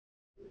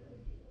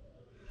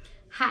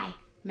Hi,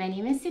 my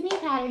name is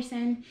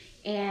Cydni-Patterson,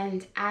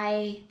 and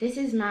this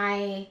is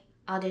my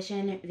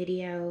audition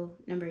video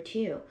number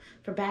 2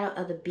 for Battle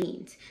of the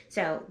Beans.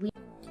 So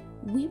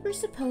we were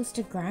supposed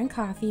to grind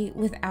coffee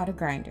without a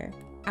grinder.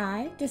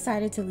 I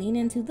decided to lean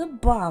into the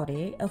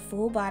body, a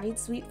full-bodied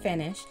sweet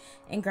finish,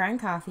 and grind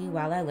coffee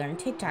while I learned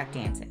TikTok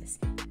dances.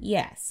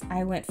 Yes,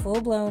 I went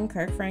full-blown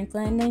Kirk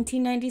Franklin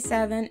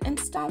 1997 and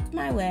stomped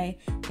my way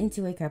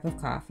into a cup of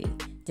coffee.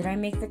 Did I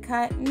make the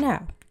cut?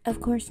 No,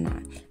 of course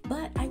not.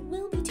 But I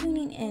will be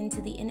tuning in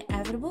to the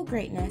inevitable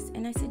greatness,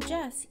 and I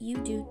suggest you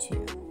do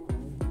too.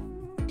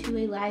 To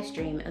a live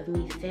stream of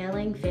me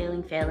failing,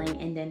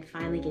 and then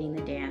finally getting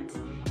the dance,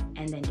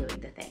 and then doing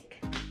the thing.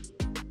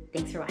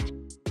 Thanks for watching.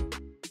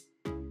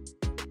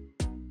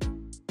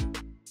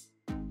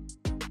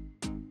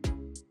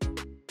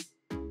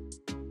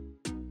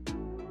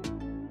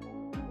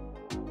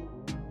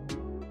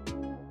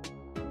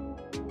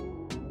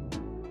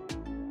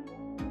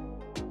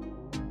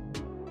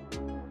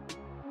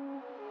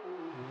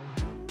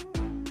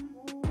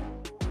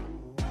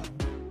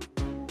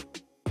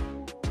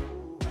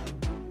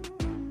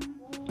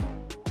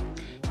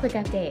 Quick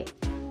update.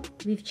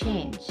 We've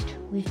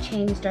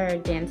changed our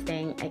dance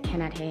thing. I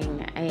cannot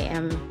hang. I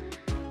am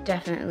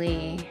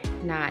definitely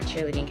not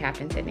cheerleading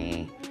Captain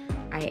Cydni.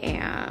 I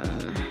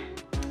am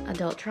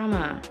adult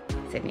trauma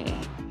Cydni.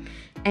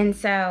 And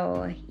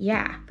so,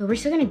 yeah, but we're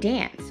still gonna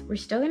dance. We're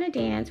just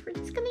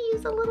gonna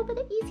use a little bit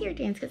of easier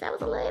dance because that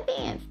was a little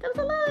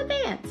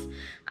advanced.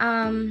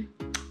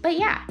 But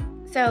yeah,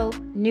 so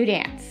new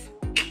dance.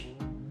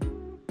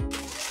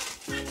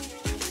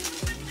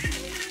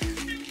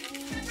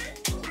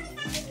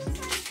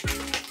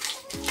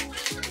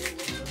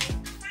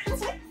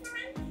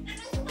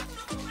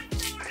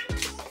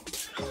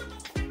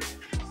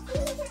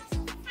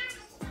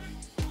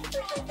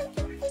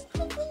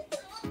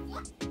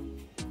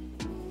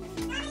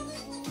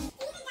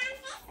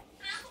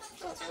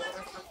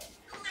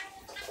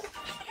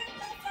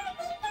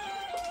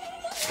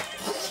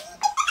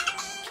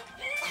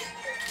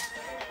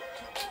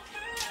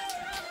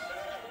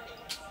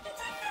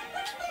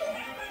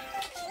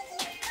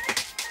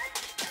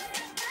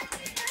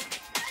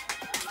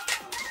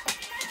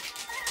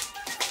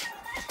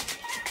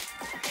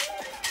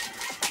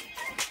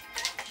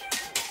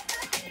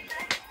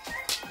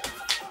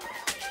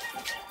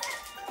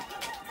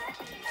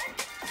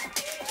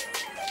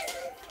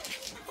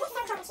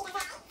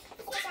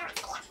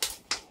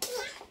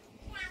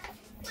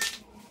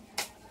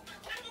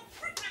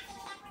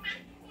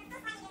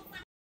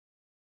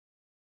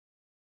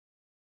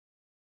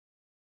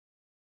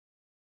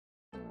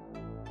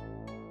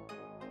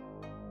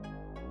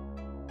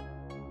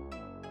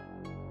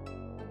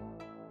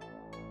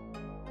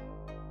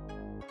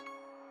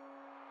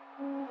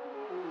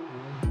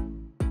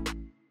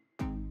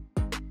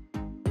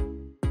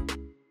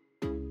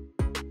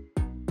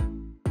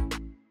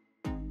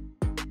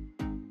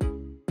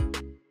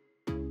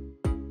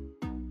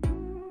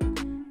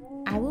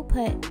 I will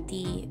put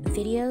the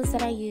videos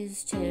that I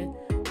used to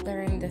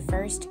learn the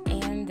first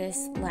and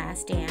this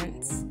last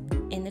dance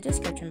in the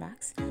description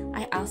box.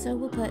 I also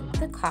will put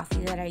the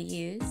coffee that I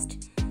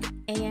used,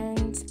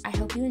 and I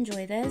hope you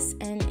enjoy this.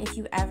 And if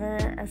you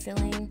ever are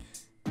feeling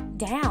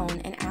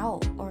down and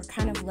out or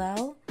kind of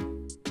low,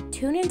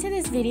 tune into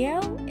this video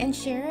and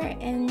share it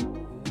and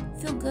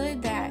feel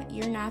good that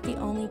you're not the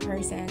only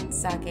person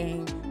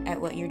sucking at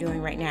what you're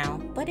doing right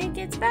now, but it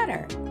gets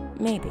better,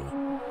 maybe.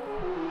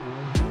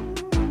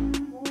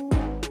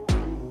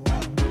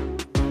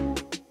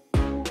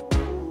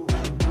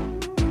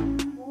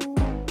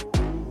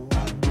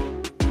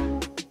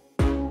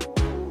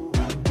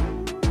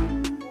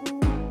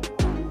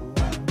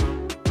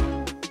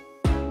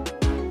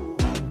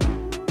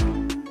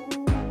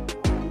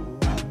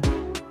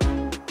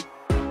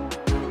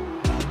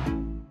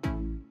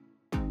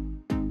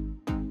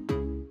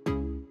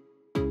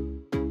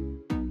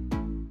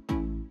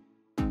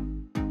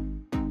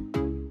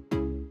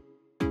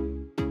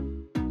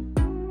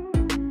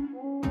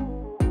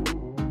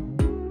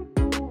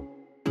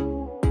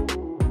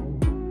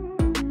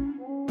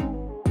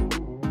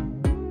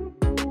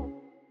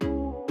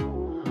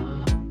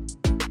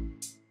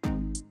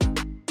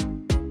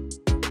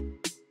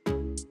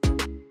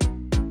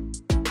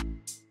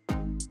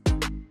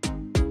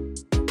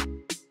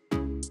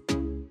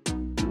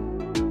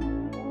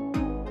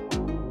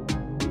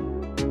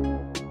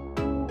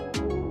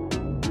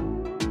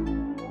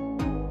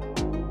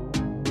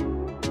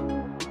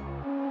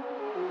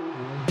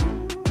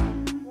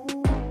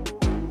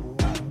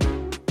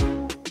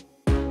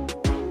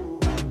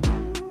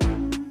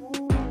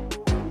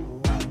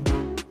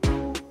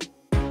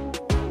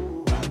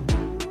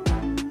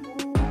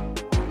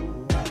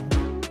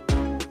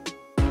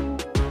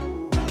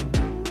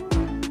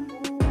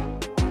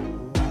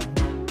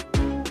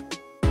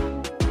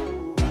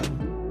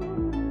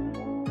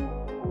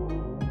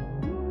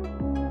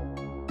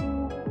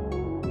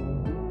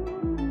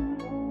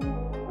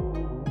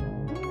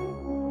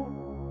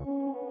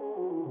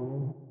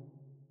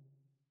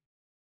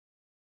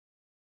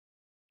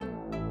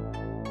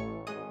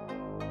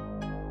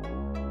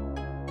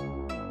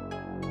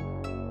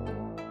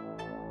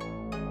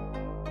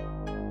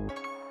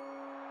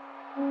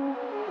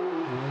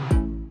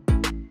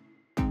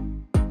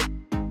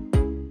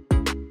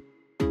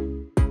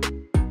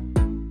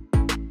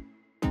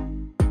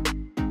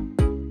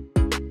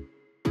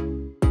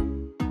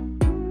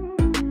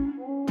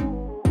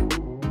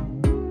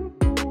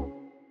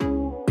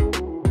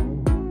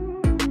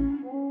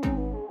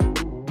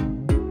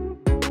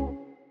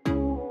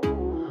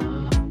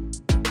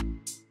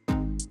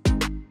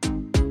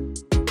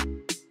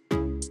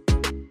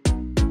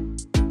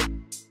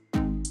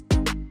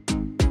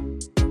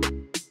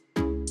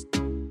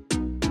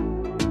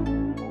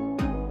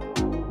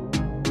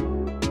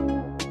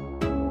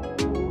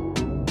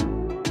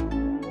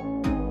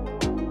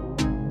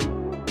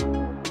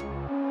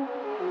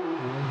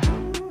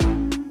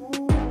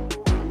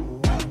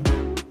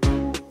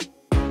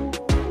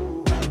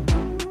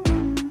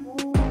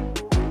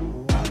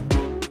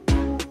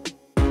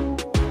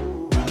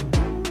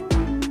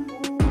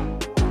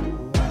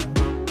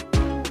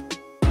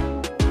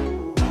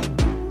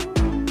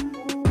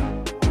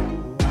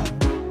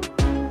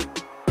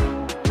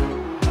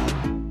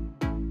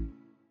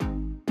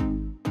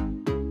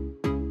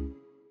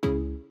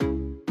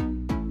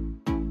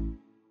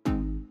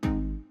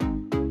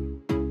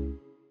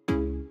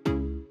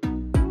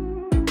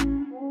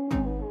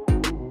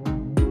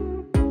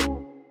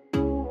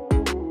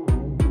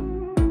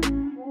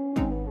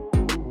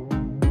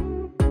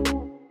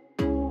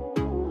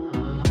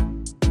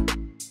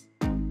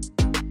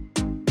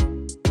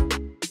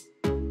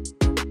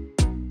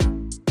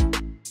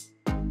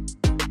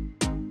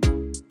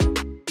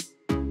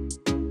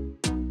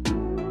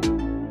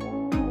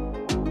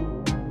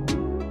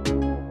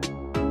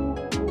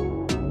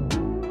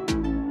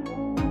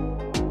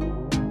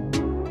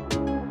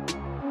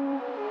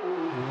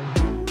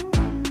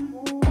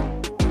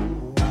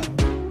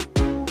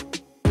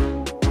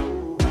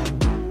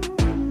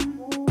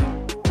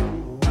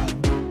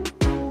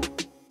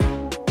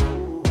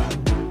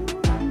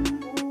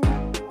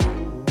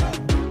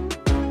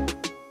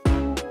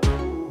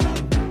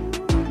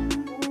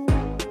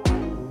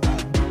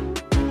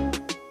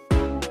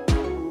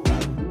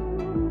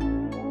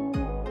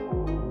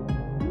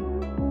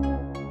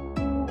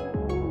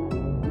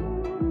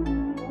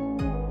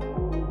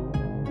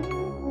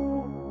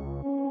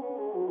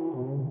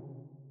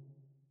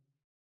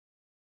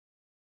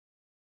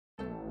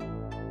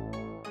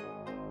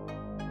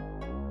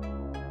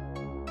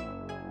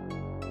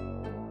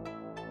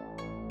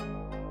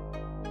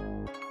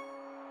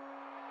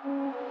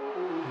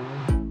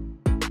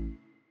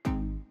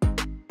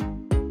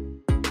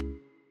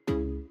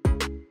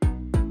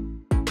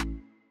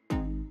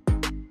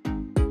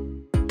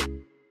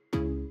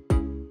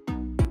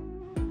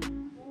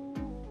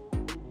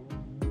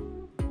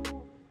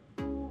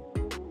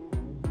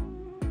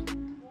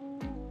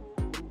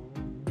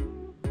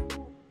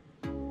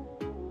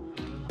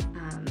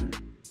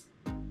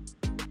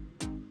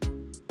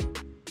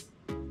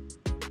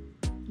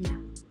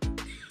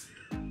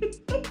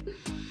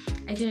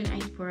 did an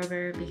ice pour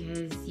over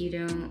because you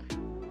don't,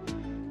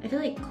 I feel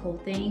like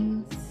cold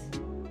things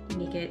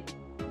make it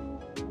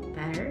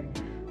better,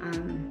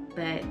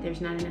 but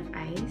there's not enough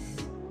ice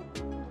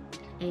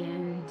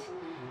and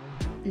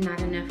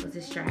not enough was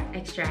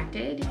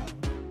extracted,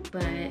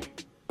 but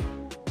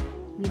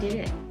we did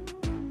it.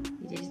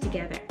 We did it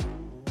together.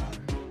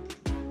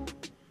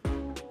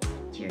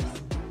 Cheers.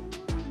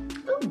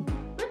 Ooh,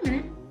 wait a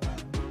minute.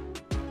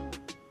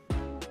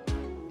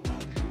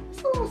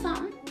 It's a little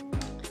something.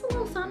 It's a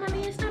little something. I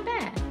mean, it's not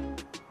bad.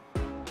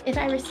 If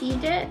I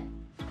received it,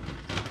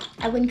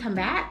 I wouldn't come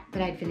back,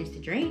 but I'd finish the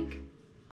drink.